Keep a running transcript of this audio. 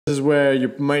This is where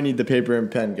you might need the paper and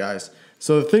pen, guys.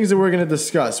 So the things that we're going to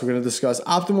discuss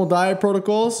optimal diet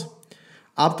protocols,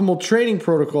 optimal training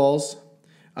protocols,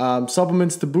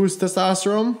 supplements to boost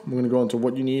testosterone. We're going to go into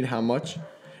what you need, how much,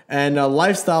 and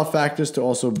lifestyle factors to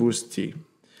also boost T.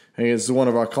 I think this is one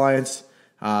of our clients.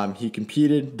 He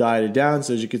competed, dieted down.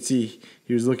 So as you can see,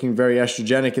 he was looking very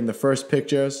estrogenic in the first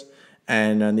pictures.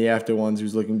 And on the after ones, he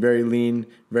was looking very lean,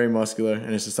 very muscular.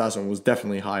 And his testosterone was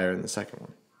definitely higher in the second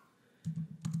one.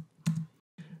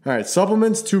 All right,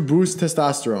 supplements to boost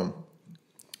testosterone.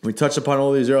 We touched upon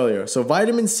all these earlier. So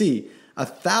vitamin C,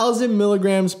 1,000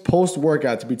 milligrams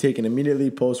post-workout to be taken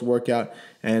immediately post-workout.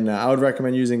 And I would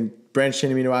recommend using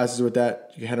branched-chain amino acids with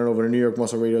that. You can head on over to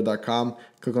NewYorkMuscleRadio.com,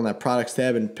 click on that products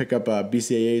tab, and pick up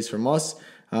BCAAs from us.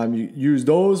 You use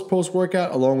those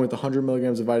post-workout along with 100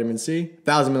 milligrams of vitamin C,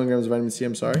 1,000 milligrams of vitamin C,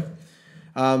 I'm sorry.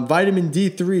 Vitamin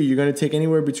D3, you're going to take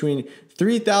anywhere between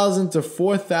 3,000 to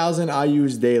 4,000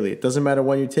 IUs daily. It doesn't matter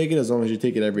when you take it as long as you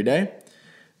take it every day.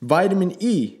 Vitamin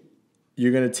E,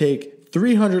 you're going to take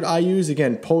 300 IUs,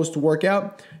 again,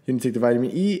 post-workout. You're going to take the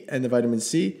vitamin E and the vitamin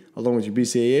C along with your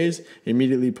BCAAs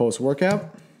immediately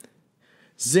post-workout.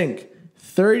 Zinc,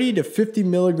 30 to 50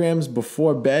 milligrams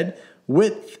before bed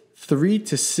with 3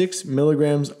 to 6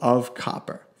 milligrams of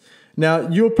copper. Now,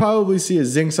 you'll probably see a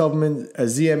zinc supplement, a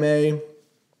ZMA,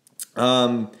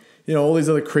 all these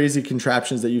other crazy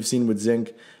contraptions that you've seen with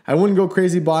zinc. I wouldn't go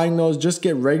crazy buying those. Just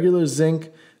get regular zinc,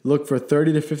 look for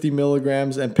 30 to 50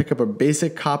 milligrams, and pick up a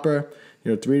basic copper,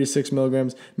 3 to 6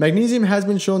 milligrams. Magnesium has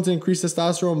been shown to increase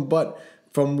testosterone, but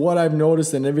from what I've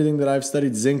noticed and everything that I've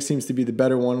studied, zinc seems to be the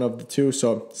better one of the two.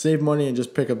 So save money and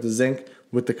just pick up the zinc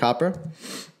with the copper.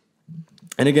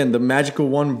 And again, the magical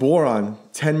one, boron,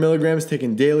 10 milligrams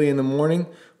taken daily in the morning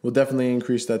will definitely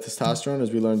increase that testosterone,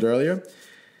 as we learned earlier.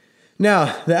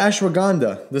 Now, the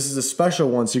ashwagandha, this is a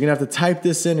special one, so you're going to have to type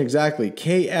this in exactly.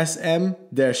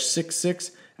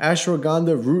 KSM-66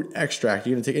 ashwagandha root extract.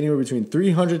 You're going to take anywhere between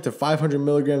 300 to 500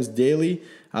 milligrams daily,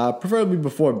 preferably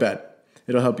before bed.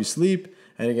 It'll help you sleep.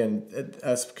 And again,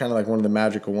 that's kind of like one of the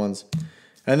magical ones.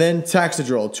 And then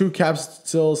Taxidrol, 2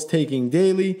 capsules taking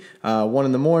daily, 1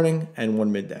 in the morning and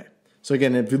 1 midday. So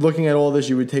again, if you're looking at all this,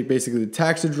 you would take basically the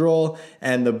Taxidrol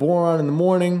and the boron in the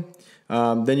morning.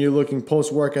 Then you're looking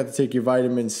post-workout to take your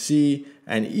vitamin C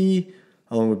and E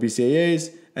along with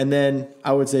BCAAs. And then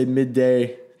I would say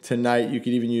midday to night, you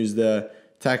could even use the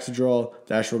Taxidrol,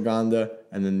 the ashwagandha,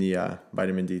 and then the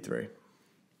vitamin D3.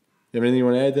 You have anything you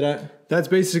want to add to that? That's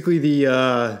basically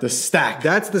the stack.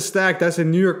 That's the stack. That's a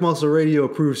New York Muscle Radio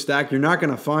approved stack. You're not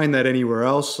going to find that anywhere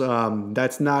else.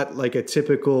 That's not like a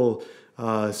typical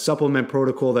supplement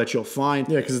protocol that you'll find.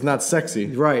 Yeah, because it's not sexy.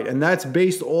 Right, and that's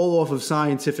based all off of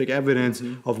scientific evidence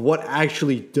of what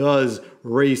actually does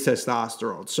raise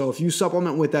testosterone. So if you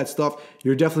supplement with that stuff,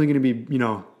 you're definitely going to be,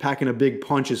 packing a big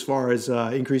punch as far as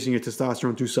increasing your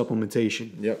testosterone through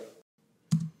supplementation. Yep.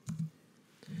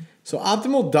 So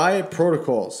optimal diet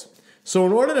protocols. So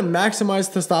in order to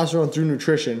maximize testosterone through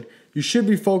nutrition, you should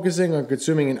be focusing on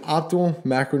consuming an optimal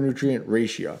macronutrient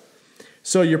ratio.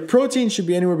 So your protein should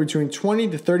be anywhere between 20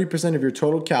 to 30% of your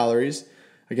total calories.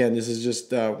 Again, this is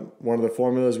just one of the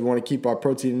formulas. We want to keep our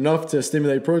protein enough to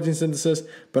stimulate protein synthesis,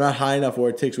 but not high enough where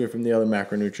it takes away from the other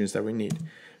macronutrients that we need.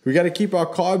 We got to keep our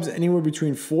carbs anywhere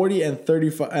between 40 and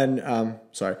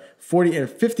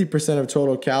 50% of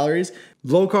total calories.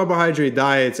 Low carbohydrate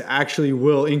diets actually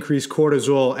will increase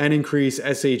cortisol and increase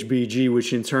SHBG,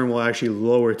 which in turn will actually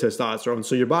lower testosterone.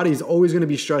 So your body is always going to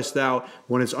be stressed out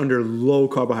when it's under low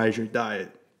carbohydrate diet.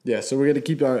 Yeah, so we're going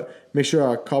to make sure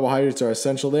our carbohydrates are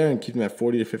essential there and keep them at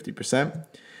 40 to 50%.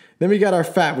 Then we got our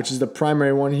fat, which is the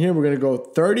primary one here. We're going to go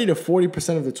 30 to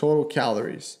 40% of the total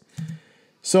calories.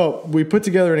 So we put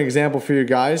together an example for you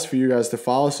guys to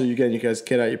follow. So you guys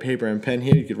get out your paper and pen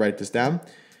here. You could write this down.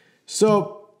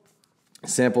 So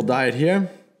sample diet here.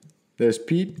 There's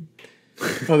Pete.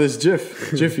 Oh, there's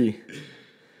Jiffy.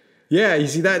 Yeah, you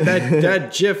see that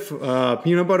Jif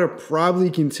peanut butter probably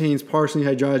contains partially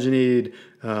hydrogenated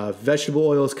vegetable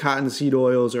oils, cottonseed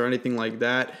oils, or anything like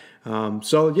that.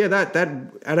 So yeah, that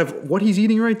out of what he's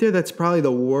eating right there, that's probably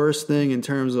the worst thing in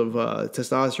terms of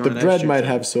testosterone. The bread might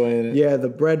have soy in it. Yeah, the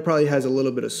bread probably has a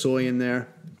little bit of soy in there.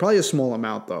 Probably a small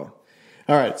amount though.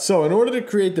 All right, so in order to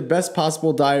create the best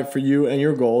possible diet for you and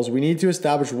your goals, we need to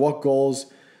establish what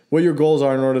your goals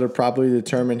are in order to properly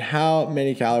determine how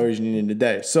many calories you need in a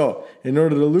day. So in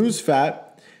order to lose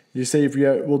fat, you say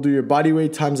we'll do your body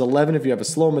weight times 11 if you have a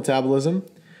slow metabolism,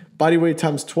 body weight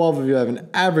times 12 if you have an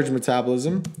average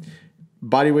metabolism,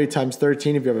 body weight times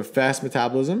 13 if you have a fast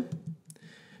metabolism.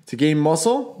 To gain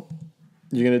muscle,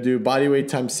 you're going to do body weight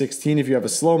times 16 if you have a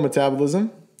slow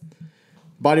metabolism,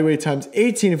 body weight times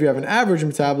 18 if you have an average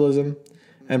metabolism,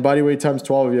 and body weight times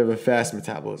 12 if you have a fast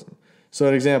metabolism. So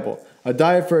an example, a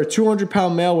diet for a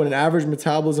 200-pound male with an average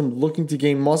metabolism looking to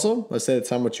gain muscle, let's say that's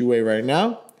how much you weigh right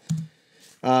now,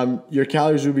 your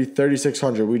calories would be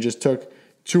 3,600. We just took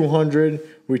 200,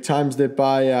 we times it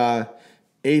by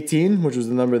 18, which was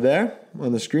the number there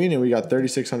on the screen, and we got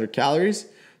 3,600 calories.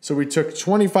 So we took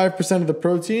 25% of the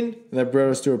protein, and that brought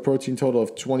us to a protein total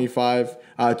of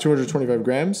 225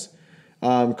 grams.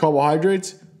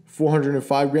 Carbohydrates,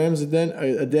 405 grams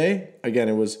a day. Again,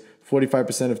 it was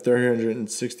 45% of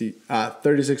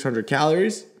 3,600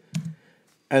 calories.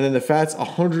 And then the fats,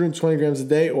 120 grams a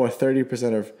day, or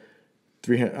 30% of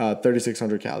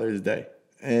 3,600 calories a day.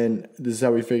 And this is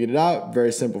how we figured it out.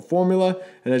 Very simple formula.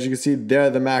 And as you can see, there are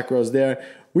the macros there.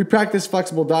 We practice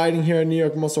flexible dieting here at New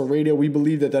York Muscle Radio. We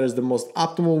believe that that is the most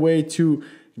optimal way to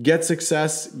get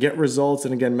success, get results,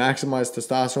 and again, maximize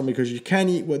testosterone, because you can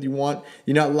eat what you want.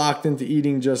 You're not locked into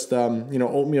eating just,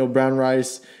 oatmeal, brown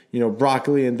rice,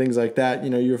 broccoli and things like that.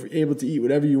 You're able to eat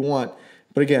whatever you want.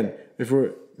 But again, if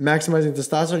we're maximizing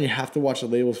testosterone, you have to watch the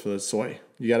labels for the soy.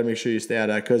 You got to make sure you stay out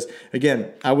of that, because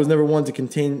again, I was never one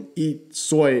to eat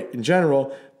soy in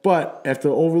general, but after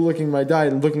overlooking my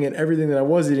diet and looking at everything that I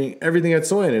was eating, everything had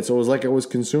soy in it. So it was like I was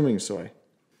consuming soy.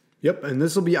 Yep, and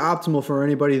this will be optimal for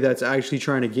anybody that's actually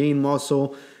trying to gain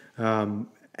muscle and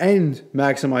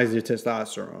maximize their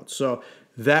testosterone. So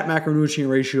that macronutrient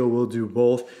ratio will do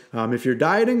both. If you're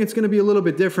dieting, it's going to be a little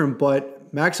bit different,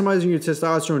 but maximizing your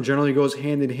testosterone generally goes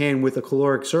hand in hand with a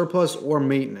caloric surplus or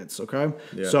maintenance, okay?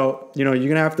 Yeah. So, you're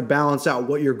going to have to balance out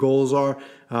what your goals are.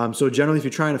 So generally, if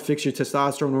you're trying to fix your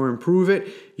testosterone or improve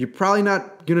it, you're probably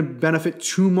not going to benefit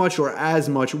too much or as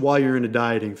much while you're in a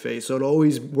dieting phase. So it'll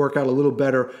always work out a little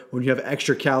better when you have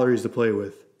extra calories to play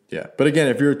with. Yeah, but again,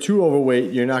 if you're too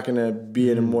overweight, you're not going to be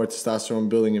in a more testosterone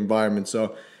building environment.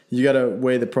 So you got to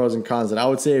weigh the pros and cons. And I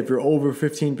would say if you're over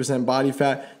 15% body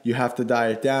fat, you have to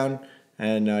diet down.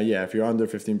 And if you're under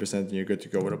 15%, then you're good to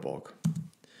go with a bulk.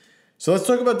 So let's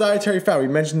talk about dietary fat. We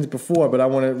mentioned it before, but I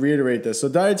want to reiterate this. So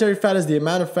dietary fat is the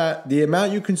amount of fat. The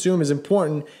amount you consume is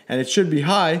important, and it should be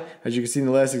high. As you can see in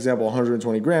the last example,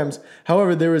 120 grams.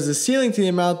 However, there is a ceiling to the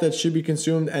amount that should be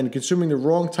consumed, and consuming the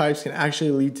wrong types can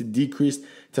actually lead to decreased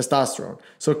testosterone.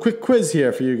 So a quick quiz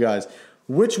here for you guys.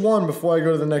 Which one, before I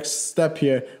go to the next step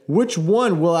here, which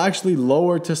one will actually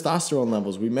lower testosterone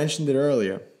levels? We mentioned it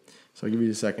earlier. So I'll give you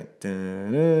a second.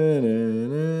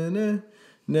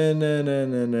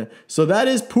 So that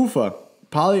is PUFA.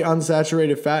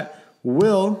 Polyunsaturated fat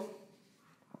will...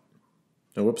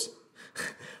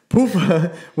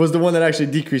 PUFA was the one that actually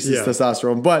decreases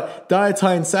testosterone. But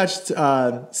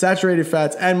dietine-saturated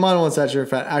fats and monounsaturated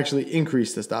fat actually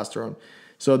increase testosterone.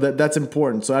 So that's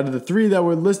important. So out of the three that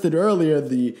were listed earlier,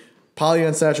 the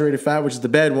polyunsaturated fat, which is the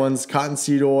bad ones,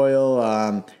 cottonseed oil,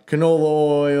 canola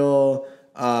oil...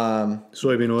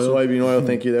 soybean oil,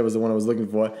 thank you, that was the one I was looking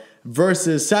for,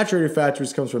 versus saturated fat,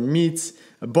 which comes from meats,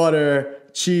 butter,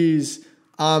 cheese,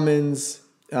 almonds,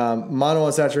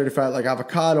 monounsaturated fat like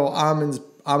avocado, almonds,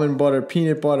 almond butter,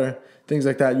 peanut butter, things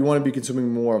like that. You want to be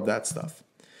consuming more of that stuff.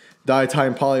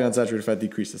 Dietine polyunsaturated fat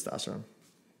decrease testosterone.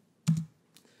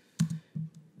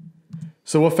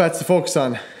 So what fats to focus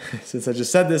on? Since I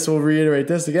just said this, we'll reiterate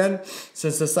this again.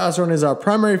 Since testosterone is our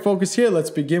primary focus here, let's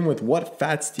begin with what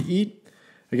fats to eat.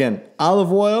 Again,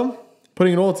 olive oil,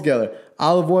 putting it all together.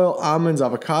 Olive oil, almonds,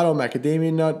 avocado,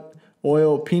 macadamia nut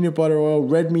oil, peanut butter oil,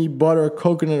 red meat, butter,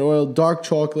 coconut oil, dark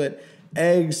chocolate,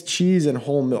 eggs, cheese, and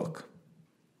whole milk.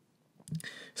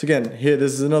 So again, here,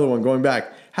 this is another one going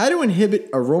back. How to inhibit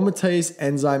aromatase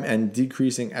enzyme and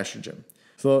decreasing estrogen.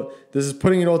 So this is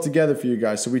putting it all together for you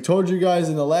guys. So we told you guys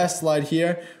in the last slide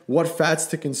here what fats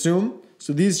to consume.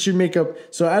 So these should make up,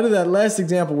 so out of that last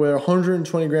example where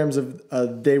 120 grams a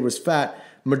day was fat,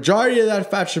 majority of that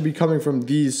fat should be coming from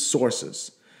these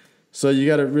sources. So you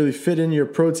got to really fit in your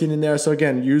protein in there. So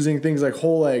again, using things like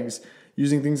whole eggs,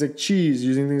 using things like cheese,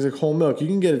 using things like whole milk, you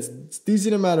can get a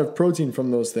decent amount of protein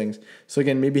from those things. So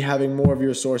again, maybe having more of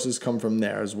your sources come from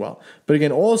there as well. But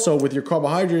again, also with your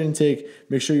carbohydrate intake,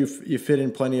 make sure you fit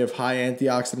in plenty of high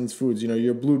antioxidants foods.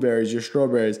 Your blueberries, your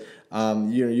strawberries,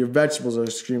 your vegetables are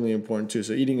extremely important too.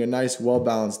 So eating a nice,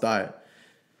 well-balanced diet.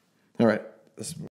 All right.